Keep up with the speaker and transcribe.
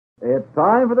It's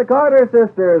time for the Carter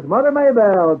Sisters, Mother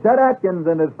Maybelle, Chet Atkins,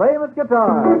 and his famous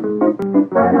guitar.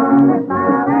 Put on a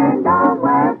smile and don't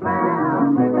wear a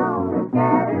frown. We're gonna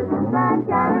scatter some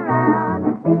sunshine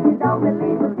around. If you don't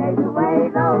believe we'll take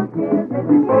away those tears in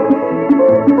the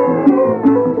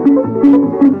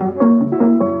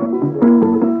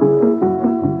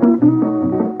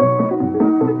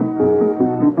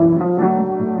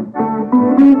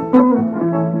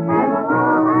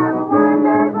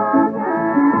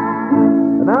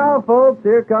Now, folks,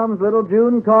 here comes little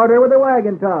June Carter with her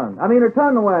wagon tongue. I mean, her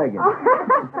tongue wagon.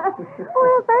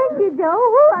 Well, thank you, Joe.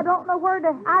 Well, I don't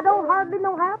hardly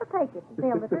know how to take it, to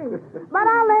tell the truth. But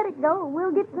I'll let it go.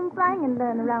 We'll get some singing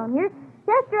done around here.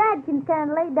 Chester Adkins kind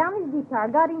of laid down his guitar,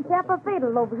 got himself a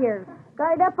fiddle over here.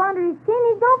 Got it up under his chin.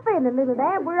 He's going to fiddle a little,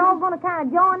 Dad. We're all going to kind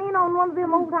of join in on one of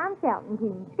them old-time shouting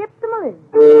tunes. Skip the Maloo.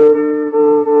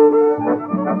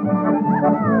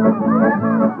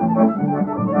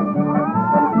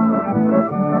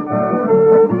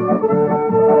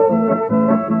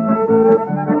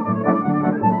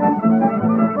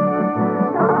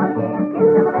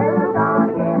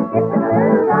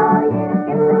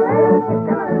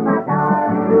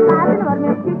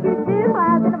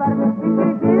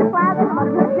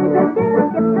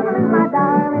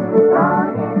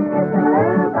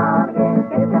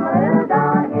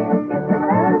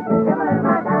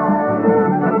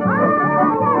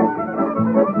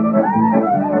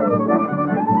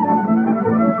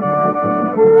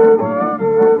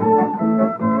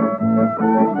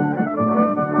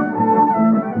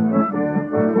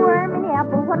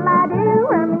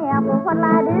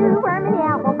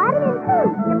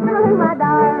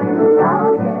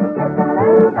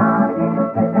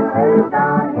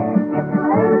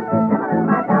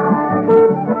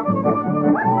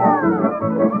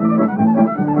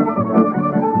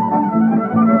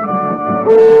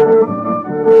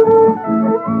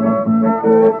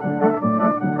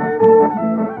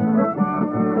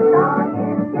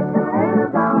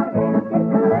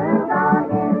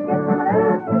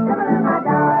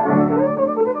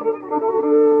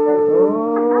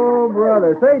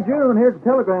 Say, June, here's a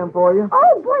telegram for you.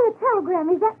 Oh, boy, a telegram.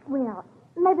 Is that... Well,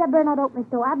 maybe I better not open it,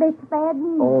 though. I bet it's bad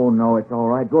news. Oh, no, it's all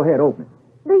right. Go ahead, open it.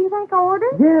 Do you think I'll order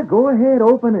it? Yeah, go ahead,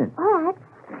 open it. All right.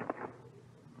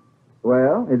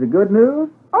 Well, is it good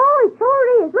news? Oh, it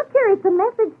sure is. Look here, it's a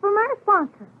message from our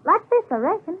sponsor. Like this, I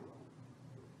reckon.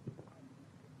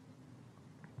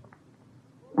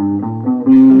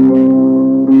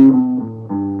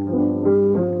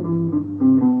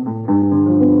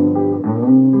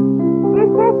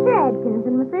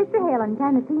 Sister Helen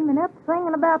kind of teaming up,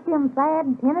 singing about them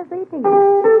sad Tennessee tears.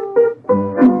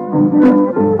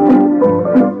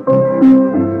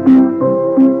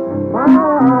 My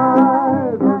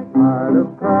eyes are tired of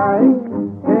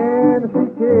crying Tennessee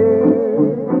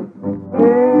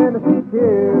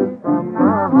tears from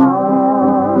my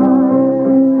heart.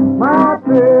 My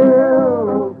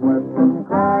pillow's wet from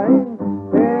crying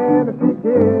Tennessee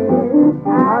tears. I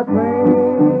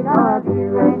think of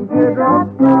you and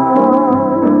teardrops fall.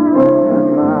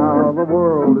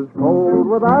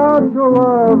 Without your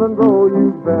love, and though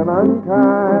you've been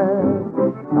unkind,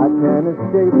 I can't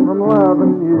escape from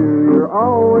loving you. You're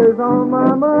always on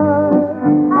my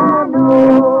mind. I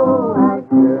know I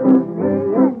shed a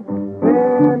million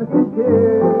Tennessee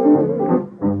tears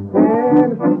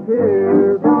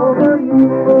over you.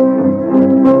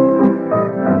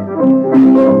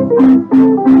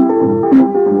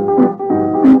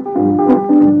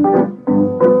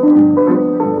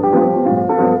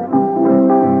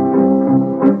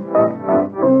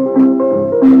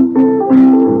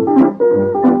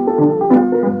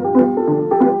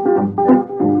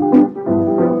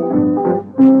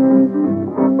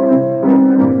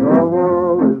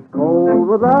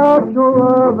 Without your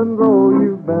love, and though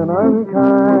you've been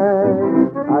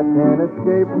unkind, I can't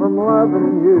escape from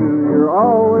loving you. You're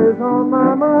always on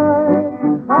my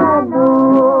mind. I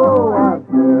know I've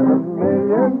shed a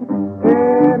million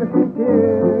Tennessee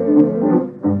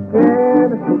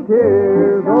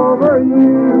tears over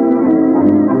you.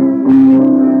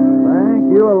 Thank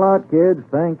you a lot, kids.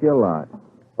 Thank you a lot.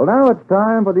 Well, now it's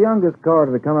time for the youngest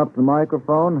Carter to come up to the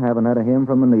microphone. Haven't had a hymn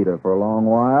from Anita for a long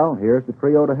while. Here's the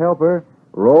trio to help her.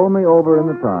 Roll Me Over in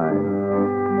the Tide.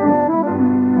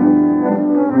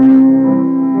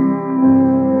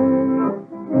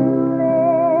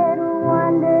 Little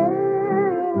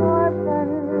wandering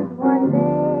orphans one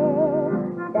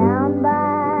day down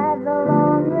by the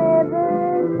Long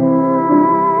River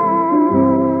side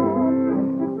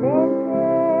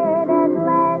ventured at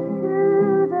last to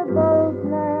the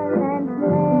boatman and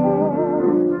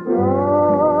fled,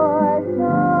 roars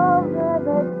over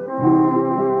the tide.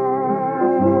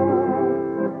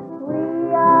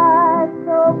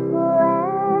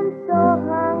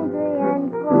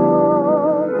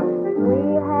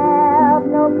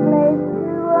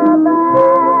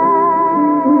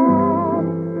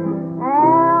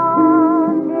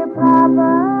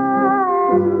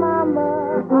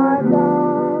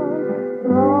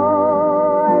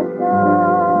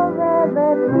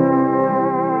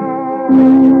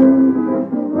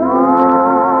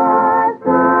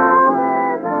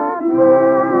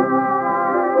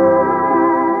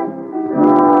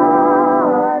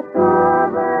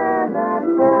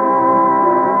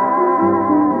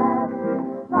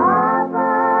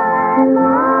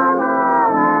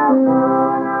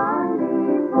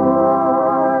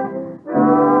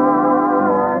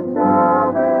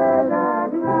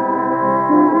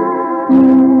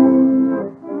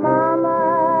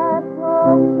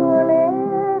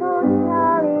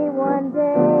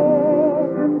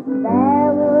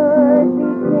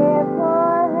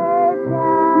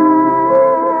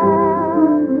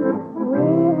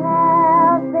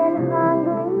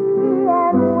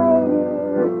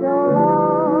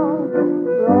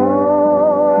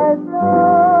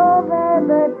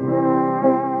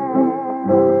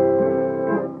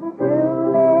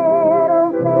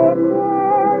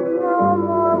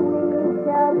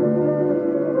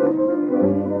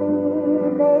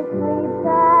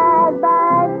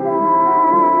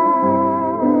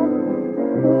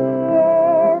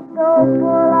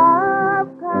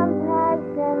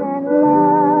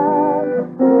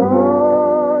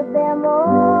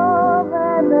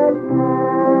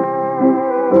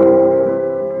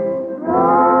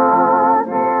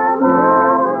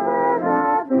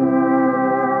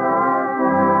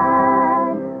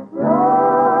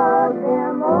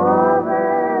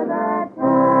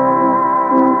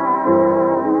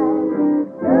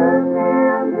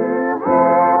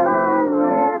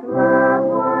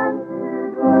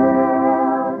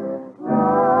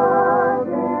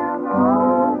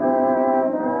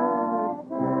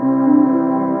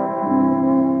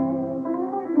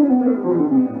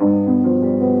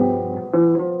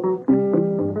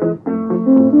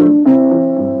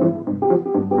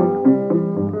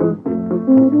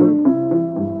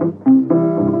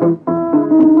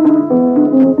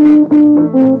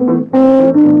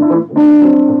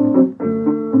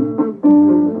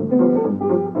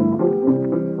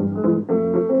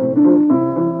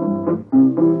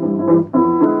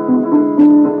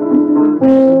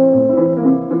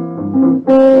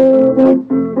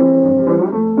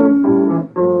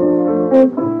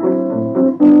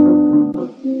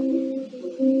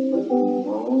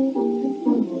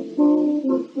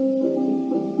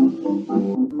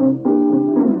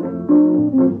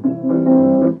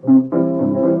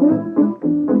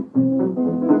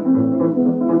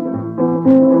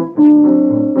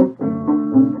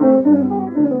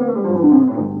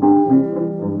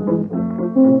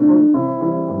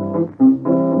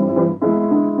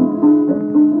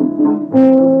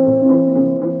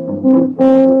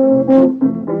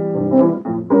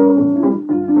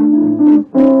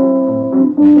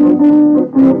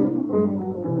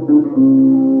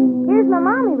 Here's my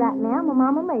mommy right now, my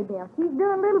mama Maybelle. She's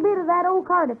doing a little bit of that old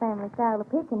Carter family style of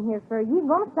picking here for you.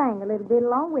 Gonna sing a little bit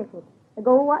along with it. The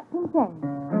Go Watching Chain.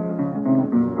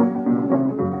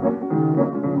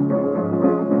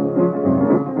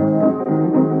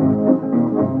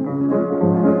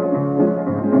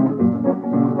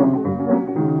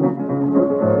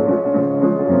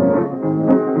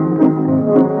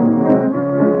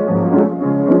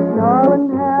 Darling,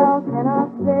 how can I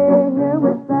stay here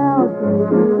without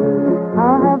you?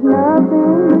 I have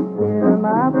nothing to cheer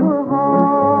my poor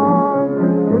heart.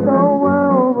 This old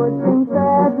world would seem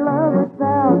sad love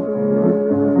without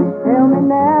you. Tell me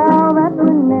now that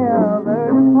we're never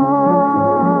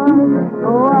apart.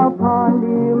 Oh, I'll pawn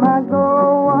you my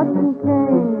gold watch and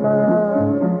chain,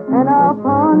 love, and I'll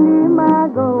pawn you my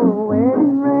gold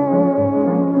wedding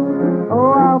ring.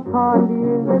 Oh, I'll pawn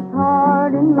you this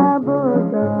heart in my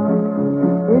bosom,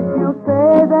 if you'll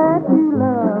say that you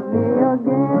love me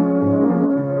again.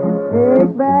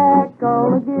 Take back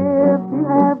all the gifts you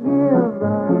have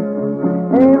given,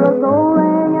 a gold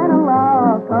ring and a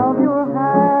lock of your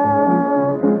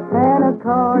hair, and a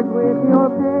card with your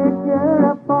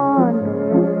picture upon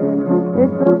it.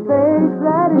 It's a face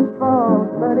that is false,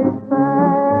 but it's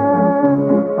fair.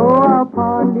 Oh, I'll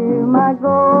pawn you my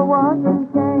gold watch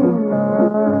and chain,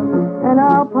 love, and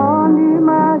I'll pawn you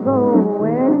my gold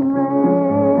wedding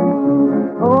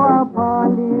ring. Oh, I'll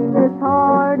pawn you this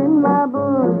heart in my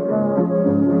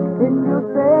bosom, if you'll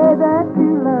say that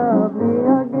you love me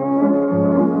again.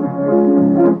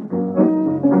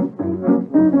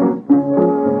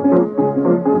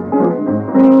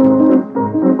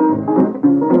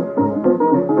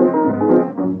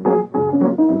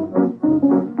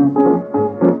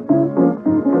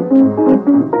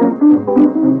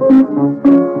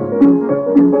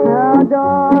 Now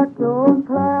dark those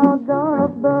clouds are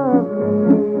above me,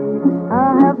 I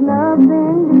have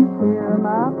nothing to cheer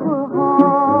my poor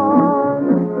heart.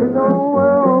 This old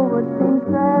world would seem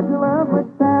sad love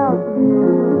without you.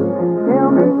 Tell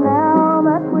me now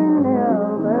that we'll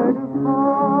never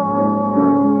depart.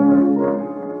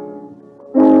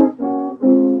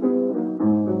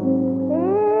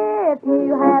 If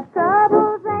you have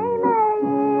troubles, ain't they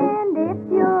end if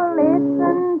you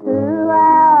listen to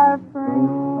our friend.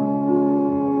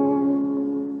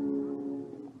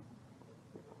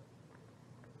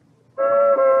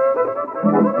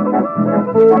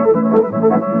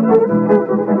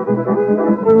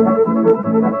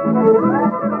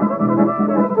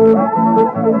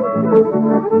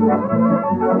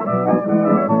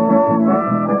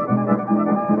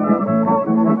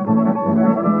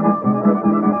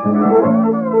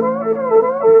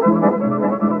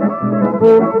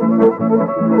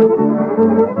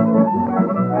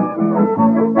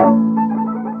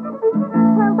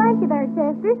 Well, thank you there,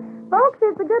 Chester. Folks,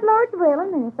 it's the good Lord's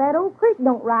willing, and if that old creek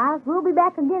don't rise, we'll be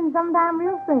back again sometime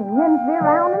real soon. You just be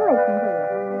around and listen to it.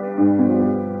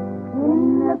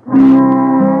 In the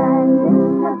pines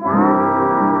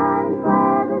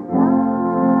where the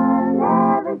sun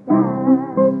never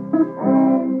shines,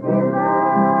 and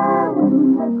river when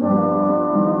the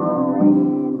cold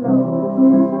wind blows.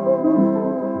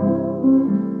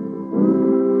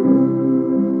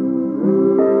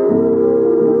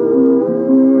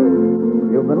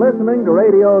 You've been listening to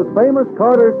radio's famous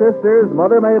Carter sisters,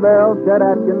 Mother Maybelle, Chet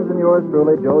Atkins, and yours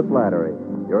truly, Joe Slattery.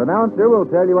 Your announcer will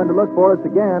tell you when to look for us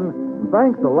again. And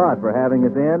thanks a lot for having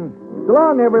us in. So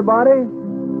long, everybody.